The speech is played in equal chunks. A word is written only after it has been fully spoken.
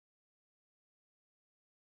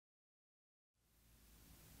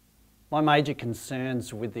My major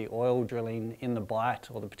concerns with the oil drilling in the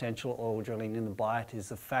Bight, or the potential oil drilling in the Bight, is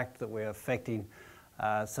the fact that we're affecting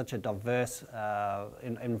such a diverse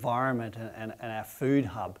environment and our food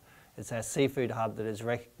hub. It's our seafood hub that is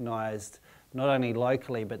recognised not only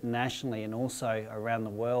locally but nationally and also around the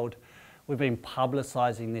world. We've been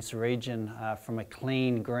publicising this region from a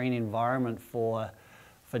clean, green environment for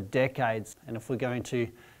decades, and if we're going to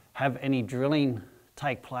have any drilling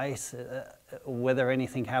take place, whether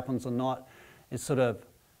anything happens or not, it sort of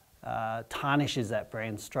tarnishes that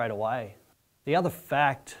brand straight away. The other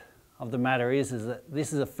fact of the matter is that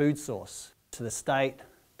this is a food source to the state,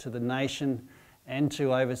 to the nation, and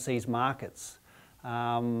to overseas markets.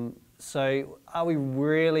 So are we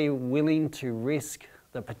really willing to risk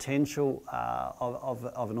the potential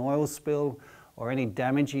of an oil spill or any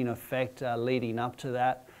damaging effect leading up to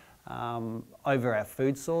that over our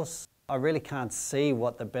food source? I really can't see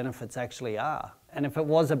what the benefits actually are. And if it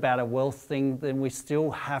was about a wealth thing, then we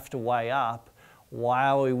still have to weigh up, why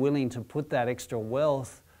are we willing to put that extra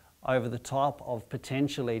wealth over the top of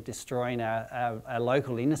potentially destroying our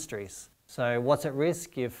local industries? So what's at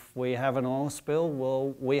risk if we have an oil spill?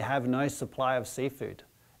 Well, we have no supply of seafood.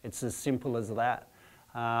 It's as simple as that.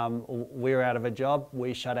 We're out of a job,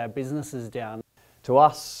 we shut our businesses down. To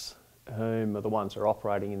us, whom are the ones who are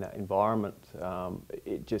operating in that environment,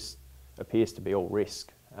 it just appears to be all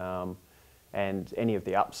risk, and any of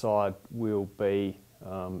the upside will be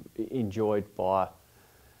enjoyed by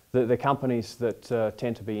the companies that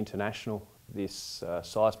tend to be international. This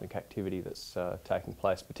seismic activity that's taking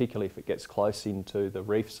place, particularly if it gets close into the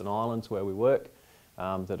reefs and islands where we work,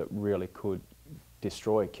 that it really could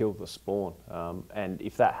destroy, kill the spawn, and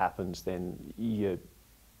if that happens, then you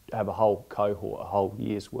have a whole cohort, a whole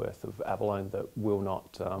year's worth of abalone that will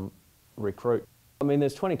not recruit. I mean,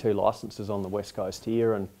 there's 22 licences on the west coast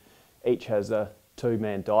here, and each has a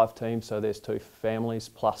two-man dive team, so there's two families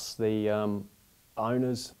plus the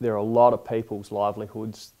owners. There are a lot of people's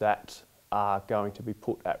livelihoods that are going to be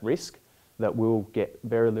put at risk that will get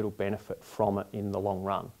very little benefit from it in the long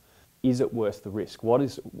run. Is it worth the risk? What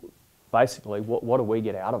do we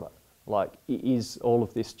get out of it? Like, is all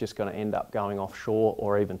of this just going to end up going offshore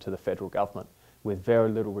or even to the federal government with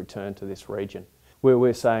very little return to this region? Where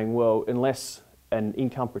we're saying, well, unless an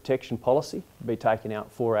income protection policy be taken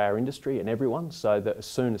out for our industry and everyone, so that as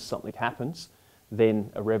soon as something happens,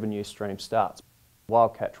 then a revenue stream starts.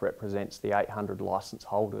 Wildcatch represents the 800 licence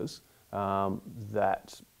holders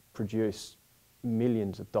that produce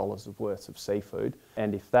millions of dollars of worth of seafood,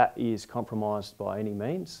 and if that is compromised by any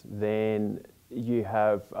means, then you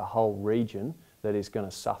have a whole region that is going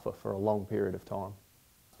to suffer for a long period of time,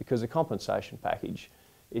 because the compensation package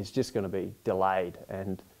is just going to be delayed,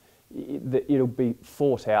 and it'll be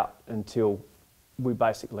fought out until we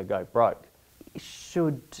basically go broke.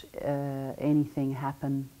 Should anything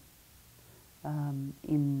happen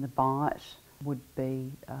in the Bight, would be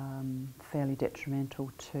fairly detrimental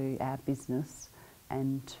to our business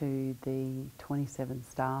and to the 27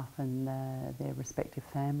 staff and their respective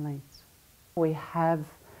families. We have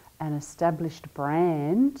an established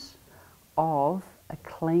brand of a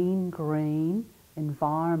clean, green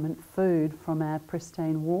environment food from our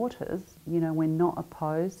pristine waters. You know, we're not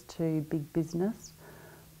opposed to big business,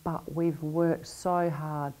 but we've worked so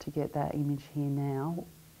hard to get that image here now.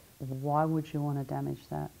 Why would you want to damage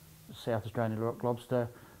that? South Australian rock lobster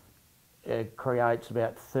creates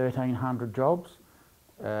about 1,300 jobs,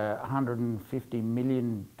 150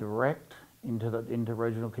 million direct into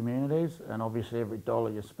regional communities, and obviously every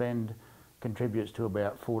dollar you spend contributes to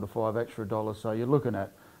about $4 to $5 extra dollars. So you're looking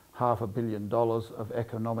at $500 million of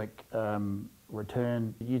economic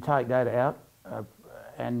return. You take that out,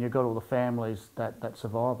 and you've got all the families that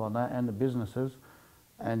survive on that, and the businesses,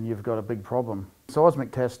 and you've got a big problem.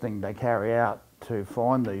 Seismic testing they carry out to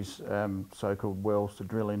find these so-called wells to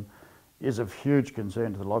drill in is of huge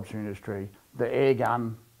concern to the lobster industry. The air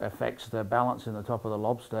gun affects the balance in the top of the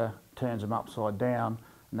lobster, turns them upside down,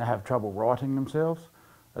 and they have trouble righting themselves.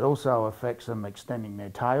 It also affects them extending their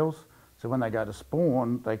tails, so when they go to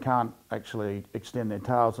spawn, they can't actually extend their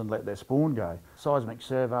tails and let their spawn go. Seismic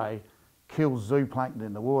survey kills zooplankton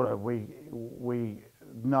in the water. We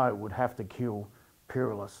know it would have to kill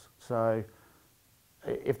purulus. So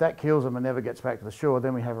if that kills them and never gets back to the shore,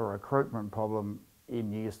 then we have a recruitment problem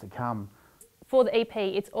in years to come. For the EP,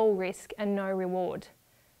 it's all risk and no reward.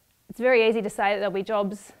 It's very easy to say that there'll be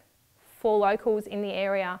jobs for locals in the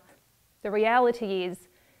area. The reality is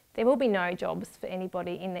there will be no jobs for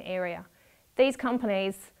anybody in the area. These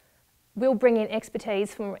companies will bring in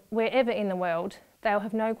expertise from wherever in the world. They'll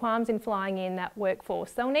have no qualms in flying in that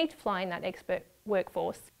workforce. They'll need to fly in that expert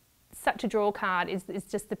workforce. such a draw card is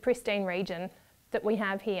just the pristine region that we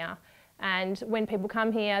have here. And when people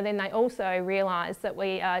come here, then they also realise that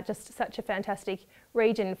we are just such a fantastic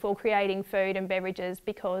region for creating food and beverages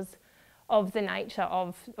because of the nature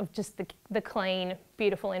of just the clean,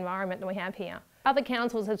 beautiful environment that we have here. Other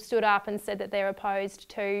councils have stood up and said that they're opposed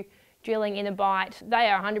to drilling in the Bight. They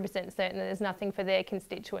are 100% certain that there's nothing for their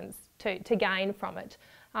constituents to gain from it.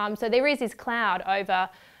 So there is this cloud over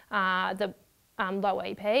the low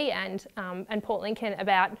EP and Port Lincoln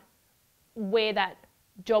about where that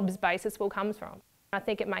jobs basis will come from. I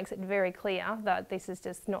think it makes it very clear that this is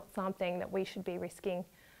just not something that we should be risking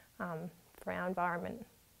for our environment.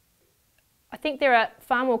 I think there are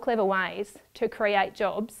far more clever ways to create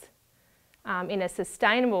jobs in a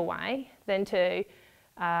sustainable way than to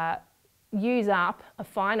use up a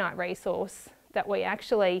finite resource that we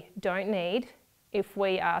actually don't need if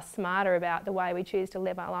we are smarter about the way we choose to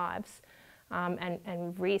live our lives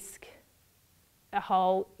and risk a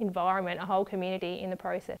whole environment, a whole community in the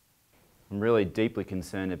process. I'm really deeply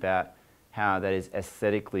concerned about how that is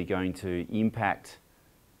aesthetically going to impact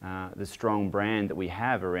the strong brand that we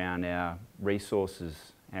have around our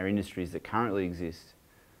resources, our industries that currently exist.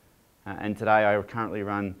 And today I currently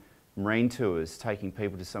run marine tours, taking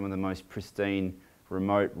people to some of the most pristine,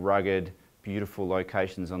 remote, rugged, beautiful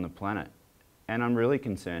locations on the planet. And I'm really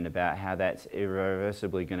concerned about how that's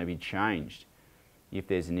irreversibly going to be changed if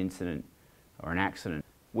there's an incident or an accident.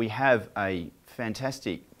 We have a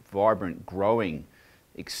fantastic, vibrant, growing,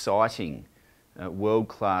 exciting,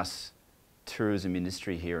 world-class tourism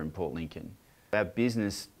industry here in Port Lincoln. Our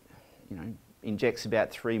business, injects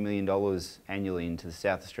about $3 million annually into the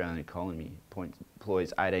South Australian economy,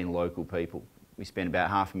 employs 18 local people. We spend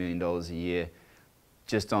about $500,000 a year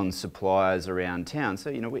just on suppliers around town.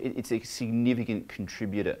 So, it's a significant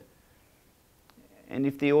contributor. And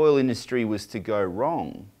if the oil industry was to go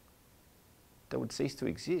wrong, that would cease to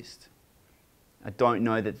exist. I don't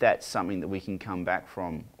know that that's something that we can come back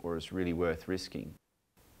from or is really worth risking.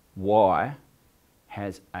 Why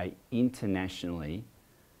has an internationally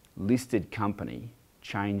listed company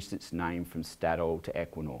changed its name from Statoil to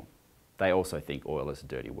Equinor? They also think oil is a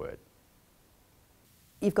dirty word.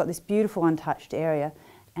 You've got this beautiful untouched area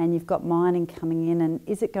and you've got mining coming in, and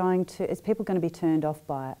is people going to be turned off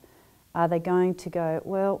by it? Are they going to go,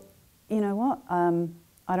 well, you know what,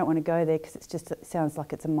 I don't want to go there because it sounds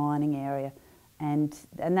like it's a mining area, and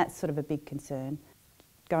that's sort of a big concern.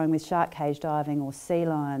 Going with shark cage diving or sea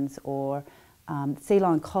lions or sea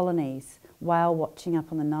lion colonies, whale watching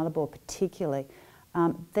up on the Nullarbor particularly.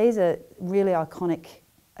 These are really iconic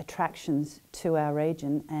attractions to our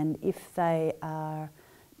region, and if they are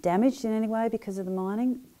damaged in any way because of the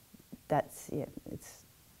mining, it's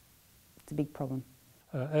a big problem.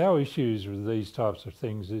 Our issues with these types of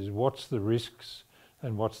things is what's the risks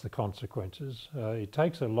and what's the consequences. It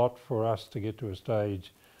takes a lot for us to get to a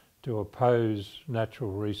stage to oppose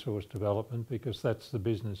natural resource development because that's the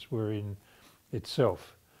business we're in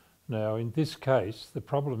itself. Now, in this case, the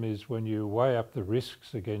problem is when you weigh up the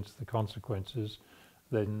risks against the consequences,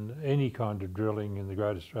 then any kind of drilling in the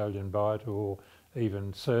Great Australian Bight or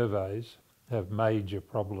even surveys have major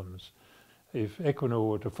problems. If Equinor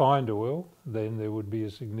were to find oil, then there would be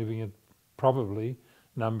a significant, probably,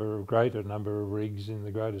 greater number of rigs in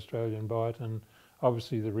the Great Australian Bight, and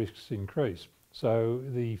obviously the risks increase. So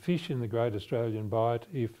the fish in the Great Australian Bight,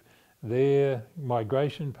 if their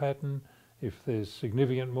migration pattern, if there's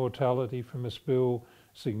significant mortality from a spill,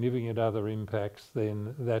 significant other impacts,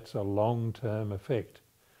 then that's a long-term effect.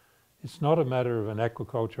 It's not a matter of an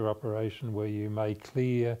aquaculture operation where you may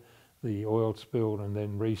clear the oil spill and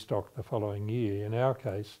then restock the following year. In our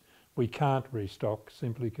case, we can't restock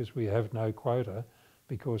simply because we have no quota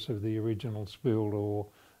because of the original spill or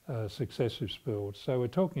successive spills. So we're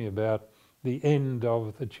talking about the end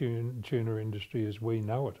of the tuna industry as we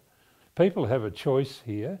know it. People have a choice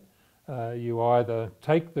here. You either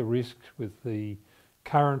take the risks with the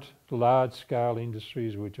current large-scale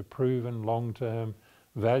industries which are proven long-term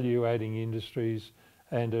value-adding industries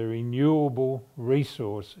and a renewable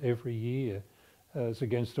resource every year, as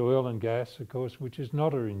against oil and gas, of course, which is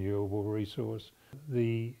not a renewable resource.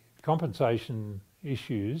 The compensation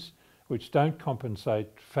issues, which don't compensate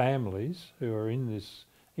families who are in this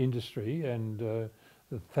industry and the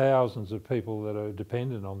thousands of people that are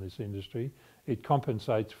dependent on this industry, it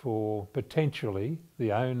compensates for potentially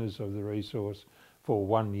the owners of the resource for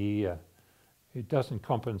 1 year. It doesn't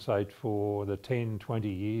compensate for the 10, 20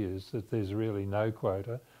 years that there's really no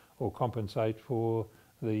quota, or compensate for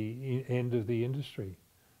the end of the industry.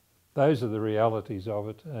 Those are the realities of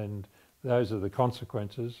it, and those are the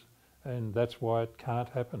consequences, and that's why it can't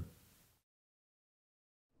happen.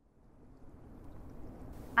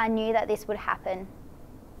 I knew that this would happen.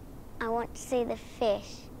 I want to see the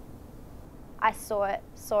fish. I saw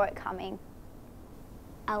it coming.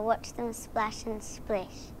 I watched them splash and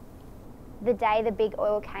splish. The day the big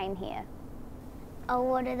oil came here. Oh,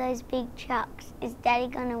 what are those big trucks? Is Daddy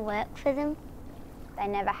gonna work for them? They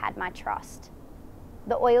never had my trust.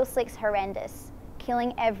 The oil slick's horrendous,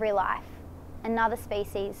 killing every life. Another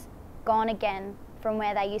species, gone again from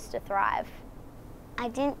where they used to thrive. I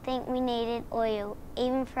didn't think we needed oil,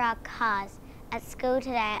 even for our cars. At school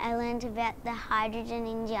today, I learned about the hydrogen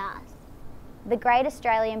in jars. The Great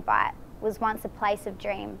Australian Bight was once a place of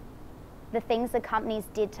dream. The things the companies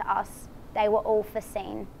did to us, they were all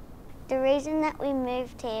foreseen. The reason that we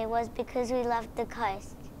moved here was because we loved the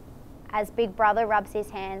coast. As Big Brother rubs his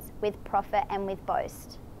hands with profit and with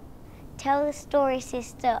boast. Tell the story,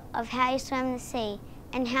 sister, of how you swam the sea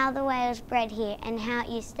and how the whales bred here and how it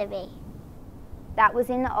used to be. That was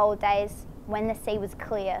in the old days when the sea was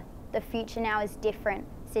clear. The future now is different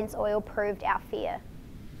since oil proved our fear.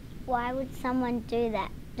 Why would someone do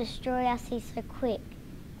that? Destroy us here so quick.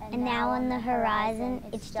 And now on the horizon,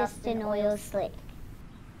 it's just an oil slick.